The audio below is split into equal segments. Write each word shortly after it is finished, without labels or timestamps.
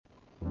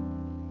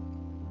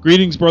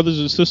Greetings, brothers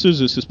and sisters.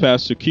 This is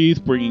Pastor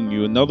Keith bringing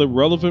you another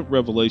relevant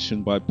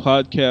revelation by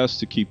podcast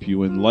to keep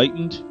you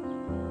enlightened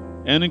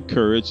and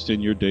encouraged in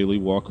your daily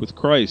walk with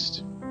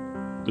Christ.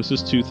 This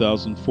is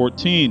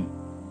 2014,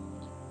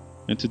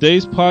 and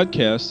today's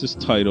podcast is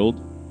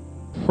titled,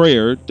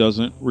 Prayer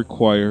Doesn't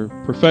Require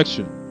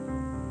Perfection.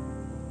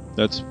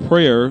 That's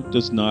prayer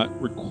does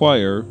not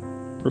require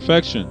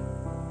perfection.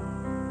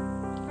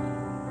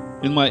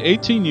 In my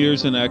 18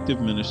 years in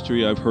active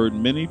ministry, I've heard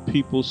many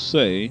people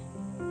say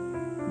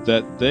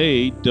that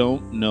they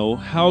don't know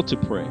how to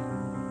pray.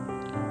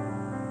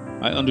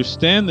 I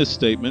understand this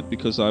statement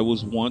because I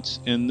was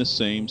once in the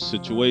same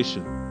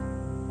situation.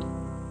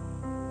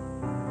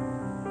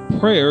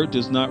 Prayer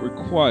does not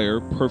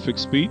require perfect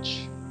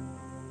speech,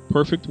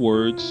 perfect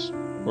words,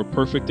 or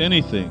perfect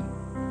anything.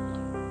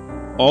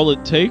 All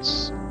it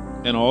takes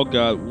and all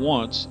God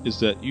wants is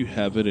that you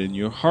have it in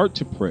your heart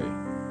to pray.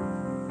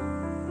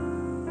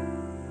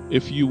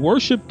 If you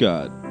worship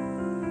God,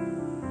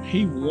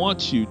 He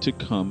wants you to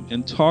come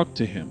and talk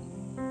to Him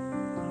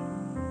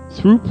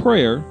through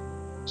prayer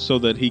so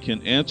that He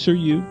can answer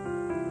you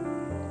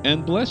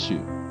and bless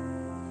you.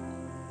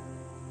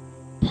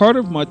 Part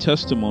of my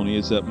testimony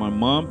is that my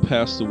mom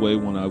passed away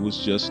when I was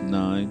just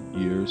 9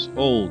 years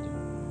old.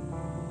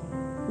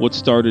 What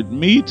started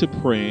me to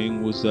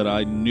praying was that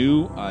I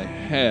knew I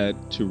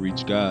had to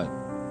reach God.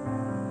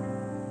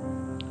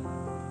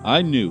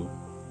 I knew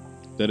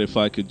that if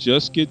I could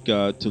just get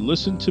God to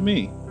listen to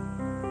me,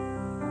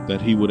 that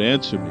He would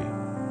answer me.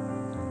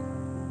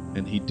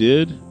 And He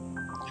did,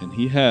 and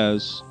He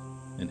has,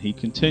 and He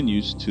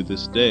continues to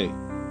this day.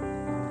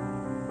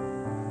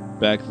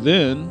 Back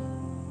then,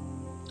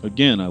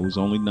 again, I was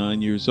only 9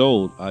 years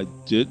old. I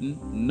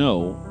didn't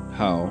know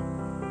how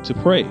to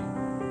pray.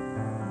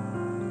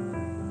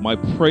 My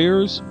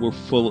prayers were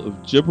full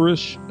of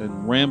gibberish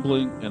and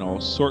rambling and all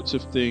sorts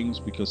of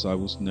things because I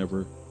was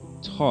never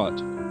taught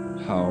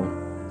how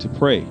to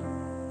pray.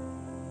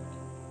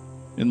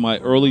 In my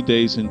early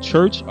days in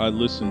church, I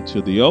listened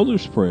to the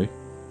elders pray,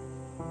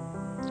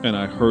 and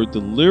I heard the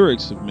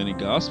lyrics of many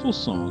gospel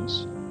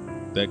songs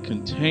that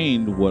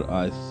contained what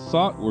I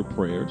thought were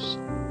prayers.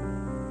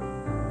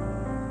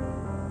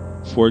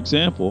 For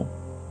example,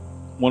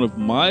 one of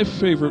my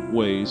favorite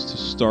ways to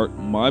start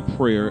my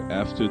prayer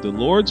after the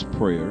Lord's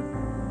Prayer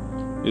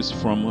is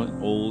from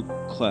an old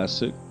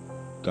classic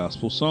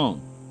gospel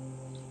song.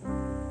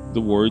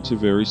 The words are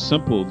very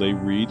simple. They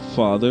read,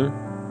 "Father,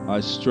 I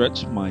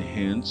stretch my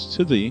hands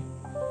to Thee.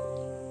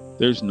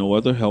 There's no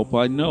other help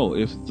I know.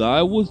 If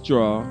Thou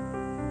withdraw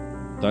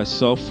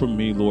Thyself from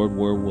me, Lord,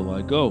 where will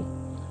I go?"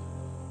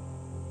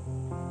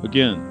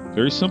 Again,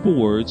 very simple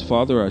words.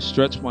 Father, I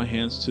stretch my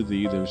hands to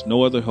Thee. There's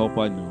no other help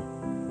I know.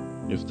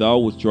 If Thou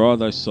withdraw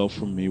Thyself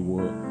from me,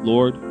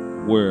 Lord,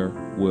 where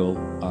will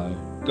I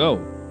go?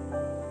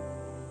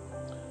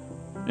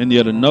 And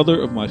yet another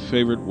of my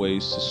favorite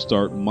ways to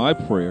start my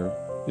prayer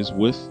is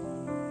with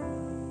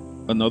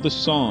another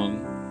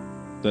song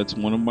that's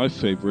one of my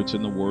favorites,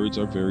 and the words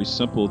are very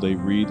simple. They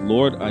read,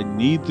 "Lord, I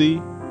need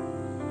Thee.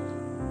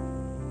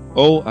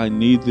 Oh, I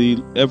need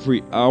Thee.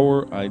 Every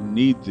hour I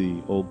need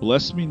Thee. Oh,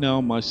 bless me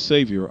now, my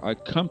Savior. I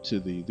come to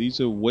Thee."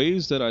 These are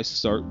ways that I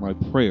start my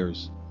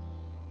prayers,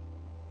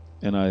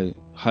 and I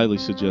highly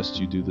suggest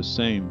you do the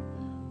same.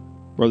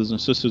 Brothers and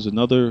sisters,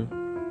 another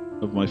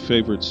of my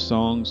favorite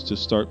songs to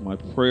start my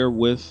prayer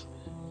with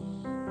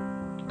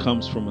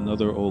comes from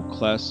another old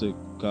classic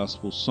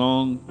gospel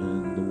song,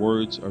 and the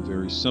words are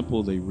very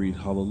simple. They read,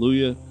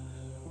 "Hallelujah,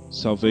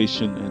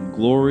 salvation and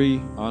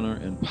glory, honor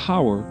and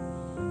power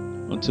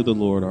unto the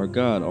Lord our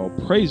God. All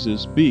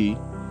praises be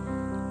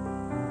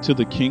to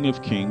the King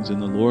of Kings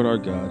and the Lord our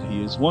God.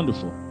 He is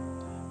wonderful."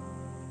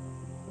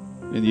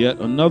 And yet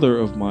another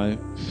of my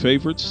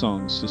favorite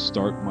songs to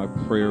start my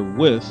prayer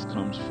with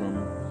comes from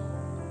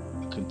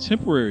a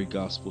contemporary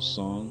gospel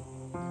song,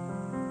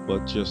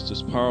 but just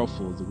as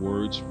powerful. The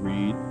words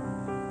read,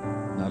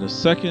 "Not a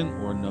second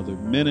or another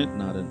minute,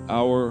 not an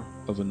hour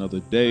of another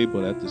day,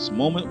 but at this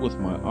moment with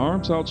my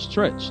arms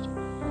outstretched,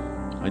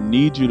 I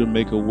need you to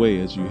make a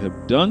way as you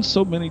have done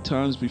so many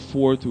times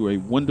before through a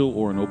window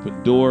or an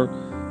open door.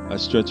 I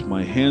stretch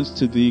my hands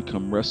to Thee.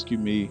 Come rescue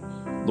me.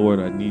 Lord,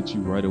 I need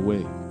you right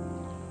away."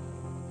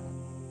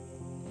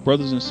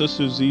 Brothers and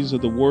sisters, these are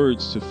the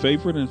words to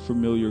favorite and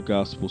familiar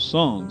gospel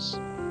songs,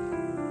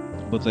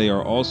 but they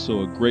are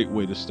also a great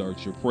way to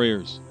start your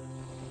prayers.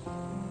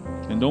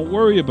 And don't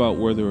worry about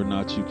whether or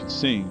not you can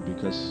sing,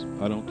 because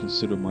I don't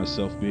consider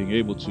myself being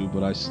able to,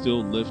 but I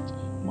still lift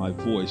my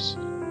voice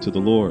to the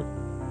Lord.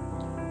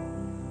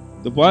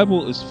 The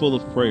Bible is full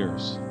of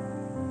prayers.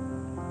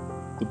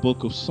 The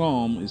book of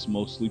Psalm is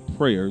mostly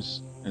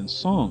prayers and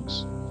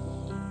songs.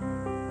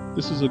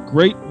 This is a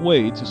great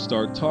way to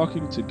start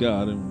talking to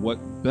God, and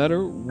what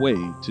better way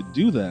to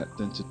do that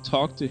than to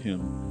talk to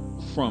Him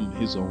from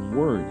His own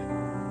word.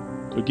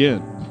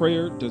 Again,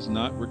 prayer does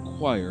not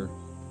require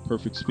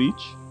perfect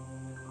speech.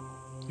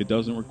 It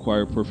doesn't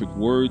require perfect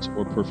words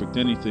or perfect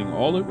anything.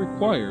 All it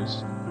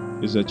requires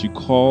is that you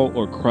call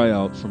or cry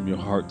out from your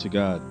heart to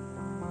God.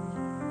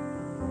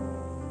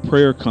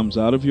 prayer comes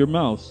out of your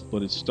mouth,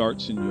 but it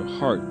starts in your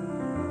heart.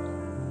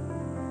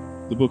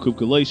 The book of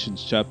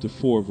Galatians chapter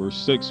 4 verse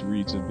 6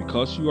 reads, "And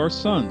because you are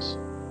sons,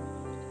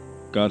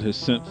 God has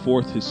sent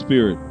forth his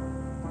Spirit,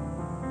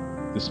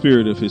 the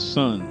Spirit of his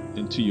Son,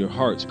 into your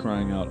hearts,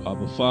 crying out,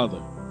 Abba, Father."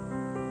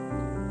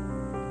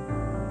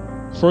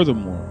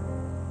 Furthermore,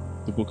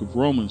 the book of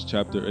Romans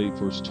chapter 8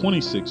 verse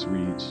 26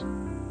 reads,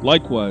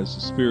 "Likewise,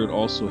 the Spirit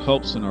also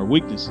helps in our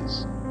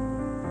weaknesses,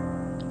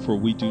 for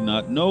we do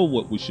not know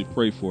what we should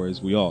pray for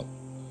as we ought,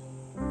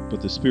 but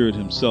the Spirit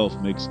himself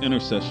makes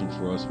intercession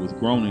for us with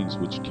groanings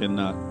which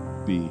cannot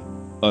be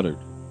uttered."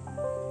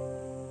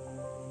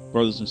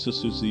 Brothers and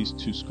sisters, these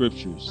two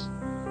scriptures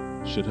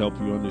should help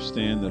you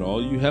understand that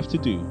all you have to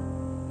do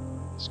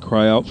is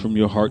cry out from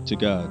your heart to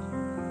God,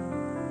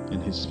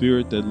 and his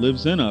Spirit that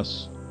lives in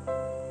us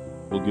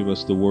will give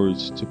us the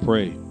words to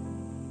pray.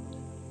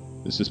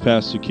 This is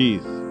Pastor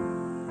Keith,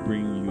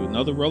 bringing you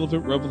another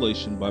relevant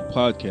revelation by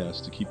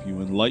podcast to keep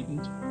you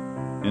enlightened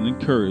and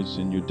encouraged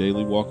in your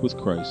daily walk with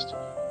Christ.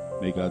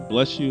 May God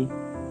bless you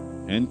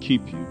and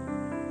keep you.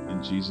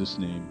 In Jesus'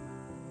 name.